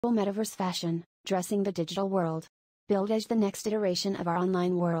Metaverse fashion, dressing the digital world. Built as the next iteration of our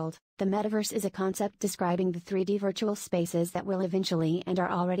online world, the metaverse is a concept describing the 3D virtual spaces that will eventually and are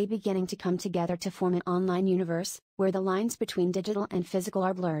already beginning to come together to form an online universe, where the lines between digital and physical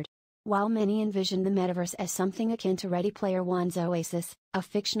are blurred. While many envision the metaverse as something akin to Ready Player One's Oasis, a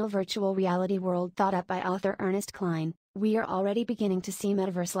fictional virtual reality world thought up by author Ernest Cline, we are already beginning to see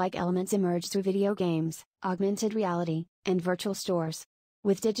metaverse-like elements emerge through video games, augmented reality, and virtual stores.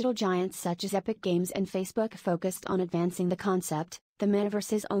 With digital giants such as Epic Games and Facebook focused on advancing the concept, the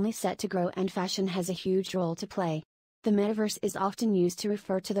metaverse is only set to grow and fashion has a huge role to play. The metaverse is often used to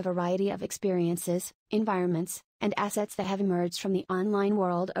refer to the variety of experiences, environments, and assets that have emerged from the online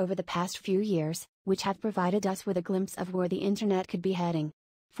world over the past few years, which have provided us with a glimpse of where the internet could be heading.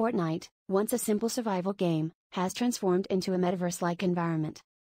 Fortnite, once a simple survival game, has transformed into a metaverse-like environment.